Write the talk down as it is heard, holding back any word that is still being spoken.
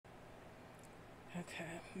Okay,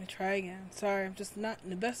 let me try again. Sorry, I'm just not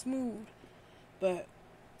in the best mood. But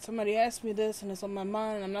somebody asked me this and it's on my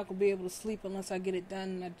mind, and I'm not going to be able to sleep unless I get it done.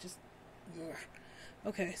 And I just. Ugh.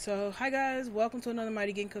 Okay, so hi guys, welcome to another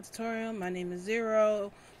Mighty Ginkgo tutorial. My name is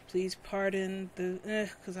Zero. Please pardon the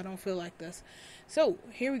because I don't feel like this. So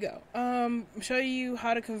here we go. I'm showing you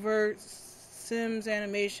how to convert Sims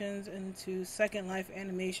animations into Second Life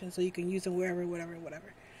animations so you can use them wherever,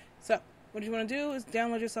 whatever. So what you want to do is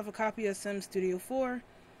download yourself a copy of Sim Studio 4.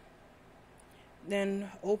 Then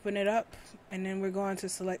open it up, and then we're going to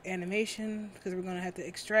select animation because we're going to have to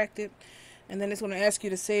extract it. And then it's going to ask you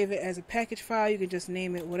to save it as a package file. You can just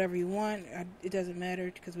name it whatever you want. It doesn't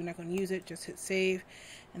matter because we're not going to use it. Just hit save.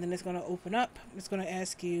 And then it's going to open up. It's going to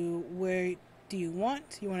ask you where do you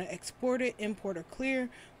want. You want to export it, import, or clear.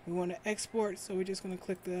 We want to export, so we're just going to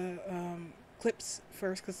click the clips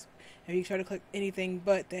first because if you try to click anything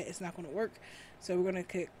but that, it's not going to work. So we're going to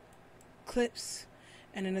click clips.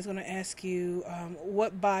 And then it's going to ask you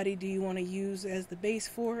what body do you want to use as the base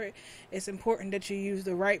for it. It's important that you use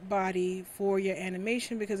the right body for your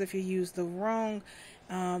animation, because if you use the wrong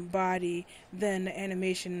body, then the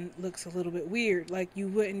animation looks a little bit weird. Like you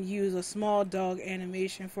wouldn't use a small dog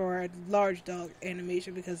animation for a large dog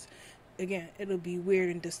animation because, again, it'll be weird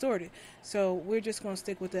and distorted. So we're just going to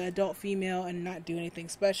stick with the adult female and not do anything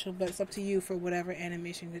special, but it's up to you for whatever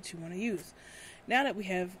animation that you want to use. Now that we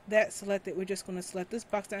have that selected, we're just going to select this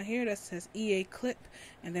box down here that says EA clip,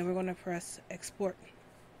 and then we're going to press export.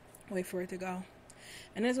 Wait for it to go.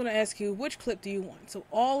 And then it's going to ask you, which clip do you want? So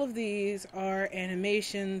all of these are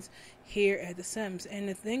animations here at The Sims. And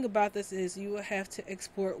the thing about this is you will have to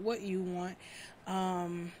export what you want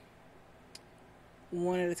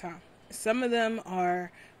one at a time. Some of them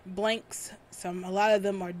are blanks. A lot of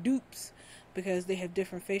them are dupes because they have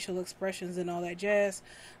different facial expressions and all that jazz.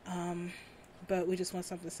 But we just want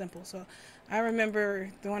something simple. So I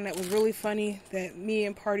remember the one that was really funny that me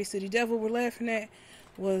and Party City Devil were laughing at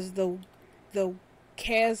was the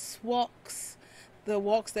Kaz walks. The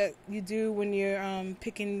walks that you do when you're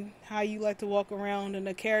picking how you like to walk around in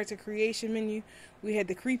the character creation menu. We had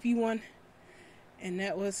the creepy one, and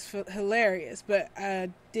that was hilarious. But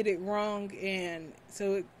I did it wrong, and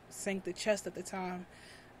so it sank the chest at the time.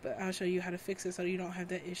 But I'll show you how to fix it so you don't have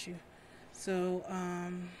that issue. So,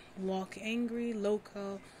 walk angry,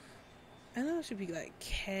 loco. I know it should be like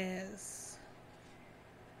Kaz.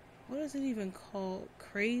 What is it even called?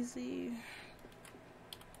 Crazy?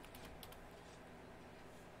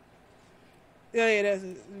 Oh yeah, that's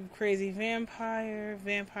a crazy vampire.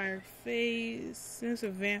 Vampire face. There's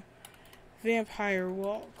a vampire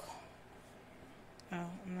walk. Oh,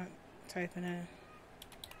 I'm not typing in.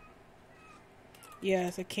 Yeah,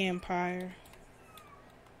 it's a campfire.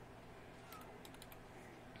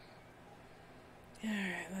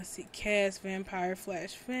 Alright, let's see. Cast, vampire,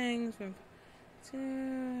 flash fangs,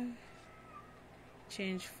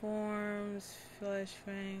 change forms, flash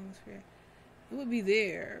fangs. It would be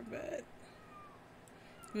there, but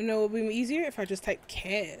you know it would be easier if I just type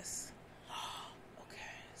cast.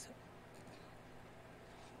 Okay, so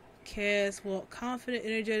cast, walk, confident,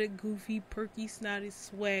 energetic, goofy, perky, snotty,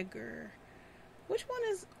 swagger. Which one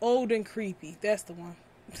is old and creepy? That's the one.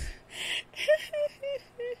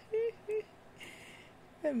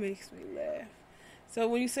 That makes me laugh. So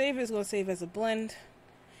when you save it, it's going to save as a blend.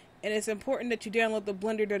 And it's important that you download the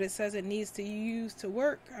blender that it says it needs to use to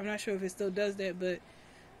work. I'm not sure if it still does that, but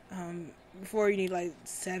before you need like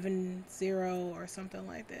 7.0 or something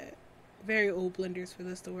like that. Very old blenders for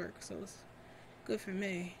this to work, so it's good for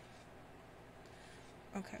me.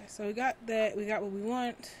 Okay, so we got that. We got what we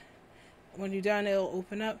want. When you're done, it'll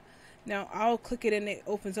open up. Now, I'll click it and it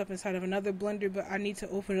opens up inside of another blender, but I need to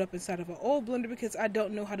open it up inside of an old blender because I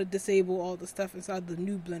don't know how to disable all the stuff inside the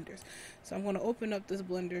new blenders. So I'm going to open up this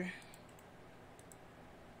blender.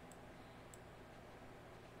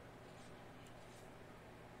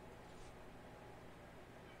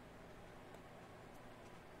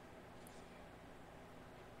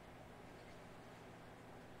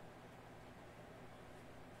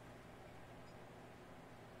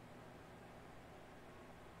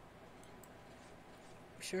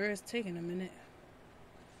 Sure, it's taking a minute.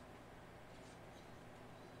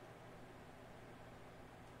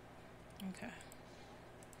 Okay.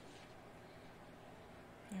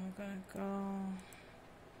 And we're gonna go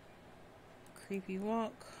creepy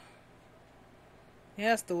walk. Yeah,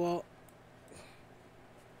 that's the walk.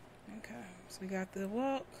 Okay, so we got the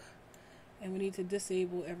walk, and we need to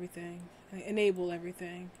disable everything, enable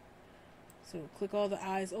everything. So click all the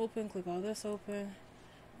eyes open, click all this open.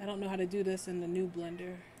 I don't know how to do this in the new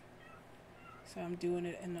blender, so I'm doing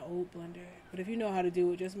it in the old blender. But if you know how to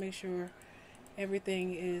do it, just make sure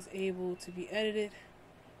everything is able to be edited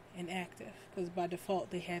and active, because by default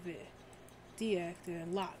they have it deactivated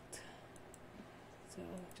and locked. So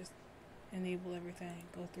just enable everything,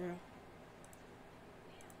 go through.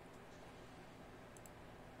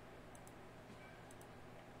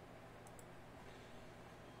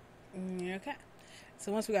 Okay,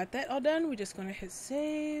 so once we got that all done, we're just going to hit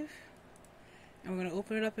save. And we're going to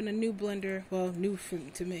open it up in a new Blender. Well, new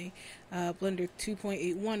to me. Blender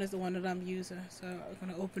 2.81 is the one that I'm using. So we're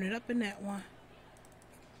going to open it up in that one.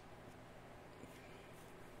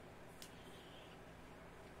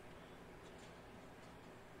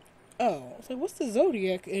 Oh, so what's the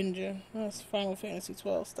Zodiac engine? That's Final Fantasy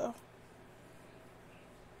 12 stuff.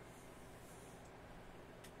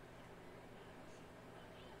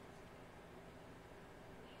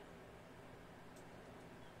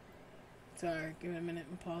 Sorry, give it a minute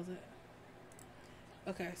and pause it.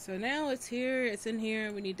 Okay, so now it's here, it's in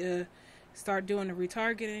here. We need to start doing the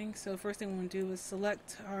retargeting. So first thing we're going to do is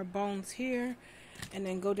select our bones here, and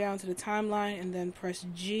then go down to the timeline and then press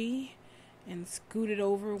G and scoot it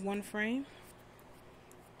over one frame.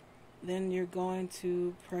 Then you're going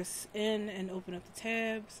to press N and open up the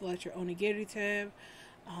tab, select your Onigiri tab,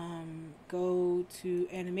 go to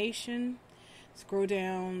animation, scroll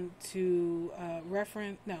down to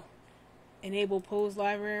enable pose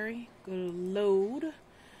library, go to load.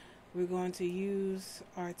 We're going to use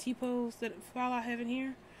our T-pose file I have in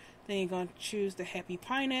here. Then you're going to choose the happy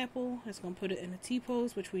pineapple. It's going to put it in the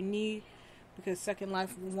T-pose, which we need because Second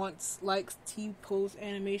Life likes T-pose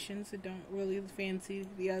animations. It don't really fancy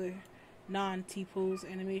the other non-T-pose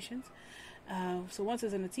animations. So once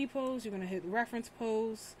it's in the T-pose, you're going to hit reference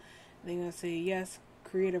pose. Then you're going to say yes,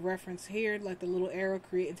 create a reference here, like the little arrow,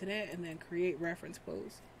 create into that, and then create reference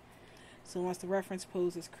pose. So once the reference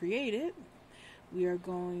pose is created, we are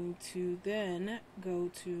going to then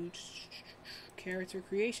go to character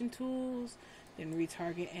creation tools, then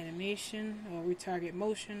retarget animation or retarget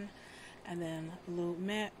motion, and then load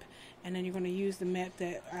map. And then you're going to use the map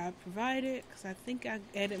that I provided, because I think I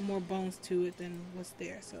added more bones to it than what's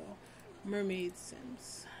there. So mermaid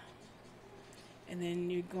sims. And then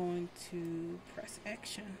you're going to press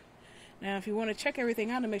action. Now, if you want to check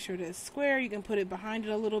everything out and make sure that it's square, you can put it behind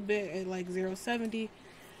it a little bit at like 0.70.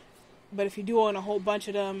 But if you do on a whole bunch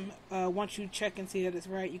of them, once you check and see that it's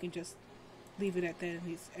right, you can just leave it at that and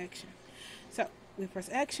use action. So we press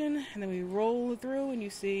action, and then we roll it through, and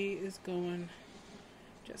you see it's going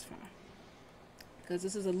just fine. Because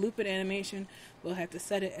this is a looped animation, we'll have to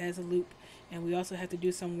set it as a loop, and we also have to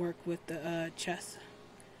do some work with the chest.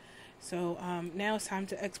 So now it's time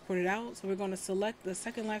to export it out. So we're going to select the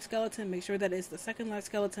Second Life skeleton, make sure that it's the Second Life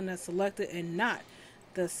skeleton that's selected and not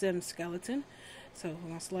the sim skeleton. So we're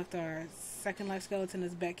going to select our Second Life skeleton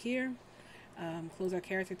that's back here. Close our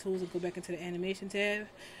character tools and go back into the animation tab.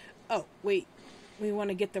 Oh, wait. We want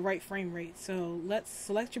to get the right frame rate. So let's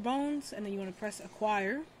select your bones, and then you want to press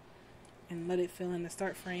acquire and let it fill in the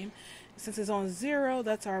start frame. Since it's on 0,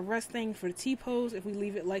 that's our rest thing for the T-pose. If we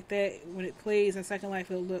leave it like that, when it plays in Second Life,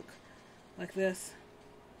 it'll look like this.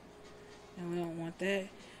 And we don't want that.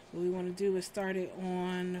 What we want to do is start it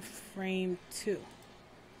on frame 2.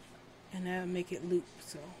 And that'll make it loop.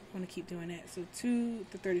 So I want to keep doing that. So 2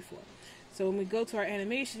 to 34. So when we go to our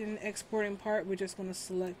animation exporting part, we're just going to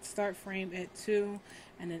select start frame at 2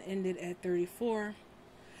 and then end it at 34.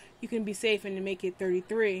 You can be safe and make it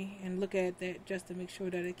 33 and look at that just to make sure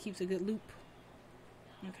that it keeps a good loop.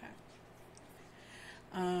 Okay.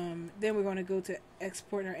 Then we're going to go to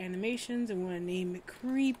export our animations, and we're going to name it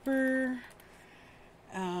Creeper.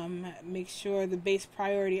 Make sure the base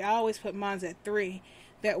priority, I always put mine at 3.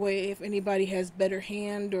 That way, if anybody has better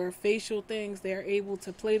hand or facial things, they're able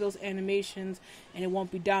to play those animations, and it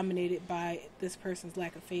won't be dominated by this person's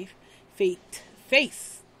lack of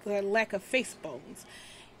lack of face bones.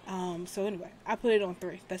 So anyway, I put it on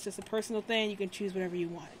 3. That's just a personal thing. You can choose whatever you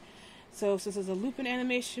want. So since it's a looping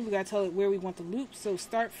animation, we got to tell it where we want the loop. So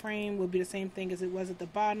start frame will be the same thing as it was at the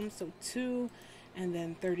bottom. So 2 and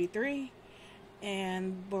then 33.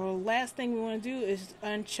 And the last thing we want to do is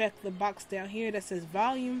uncheck the box down here that says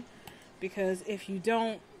volume, because if you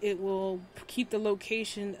don't, it will keep the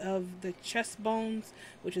location of the chest bones,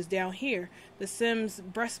 which is down here. The Sims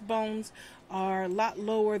breast bones are a lot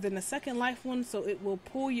lower than the Second Life one, so it will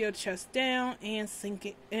pull your chest down and sink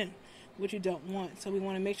it in, which you don't want. So we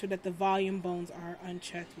want to make sure that the volume bones are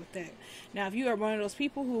unchecked with that. Now, if you are one of those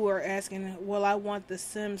people who are asking, well, I want the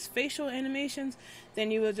Sims facial animations,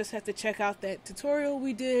 then you will just have to check out that tutorial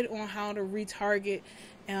we did on how to retarget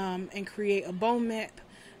and create a bone map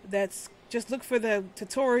that's just look for the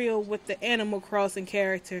tutorial with the Animal Crossing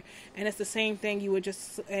character, and it's the same thing. You would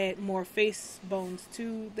just add more face bones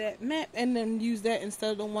to that map and then use that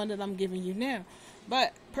instead of the one that I'm giving you now.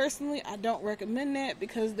 But personally, I don't recommend that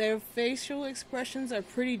because their facial expressions are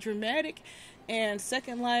pretty dramatic, and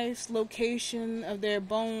Second Life's location of their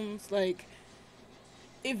bones, like,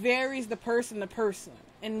 it varies the person to person.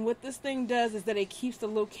 And what this thing does is that it keeps the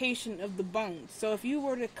location of the bones. So if you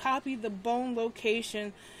were to copy the bone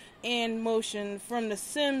location and motion from the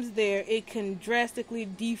Sims there, it can drastically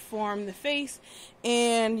deform the face,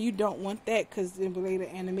 and you don't want that because in later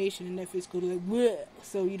animation and that face go like bleh,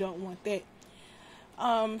 so you don't want that.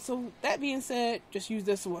 So that being said, just use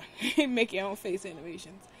this one. Make your own face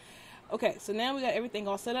animations. Okay, so now we got everything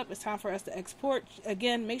all set up. It's time for us to export.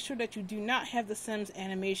 Again, make sure that you do not have the Sims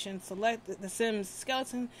animation. Select the Sims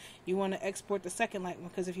skeleton. You want to export the Second Life one,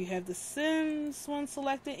 because if you have the Sims one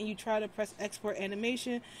selected and you try to press export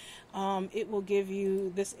animation, it will give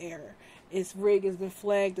you this error. Its rig has been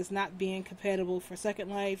flagged as not being compatible for Second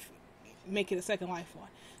Life. Make it a Second Life one.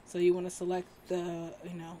 So you want to select the,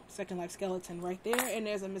 Second Life skeleton right there. And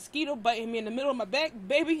there's a mosquito biting me in the middle of my back.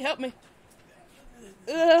 Baby, help me.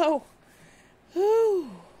 Oh. Whew.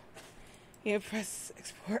 Yeah, press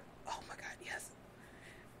export. Oh my god, yes.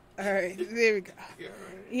 Alright, there we go.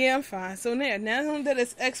 Yeah, I'm fine. So now that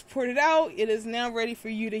it's exported out, it is now ready for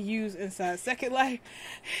you to use inside Second Life.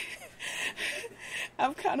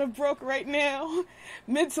 I'm kind of broke right now,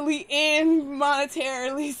 mentally and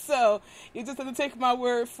monetarily, so you just have to take my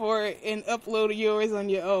word for it and upload yours on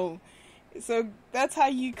your own. So that's how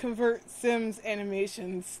you convert Sims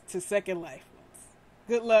animations to Second Life.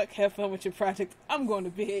 Good luck, have fun with your project. I'm going to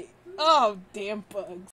bed. Oh, damn bugs.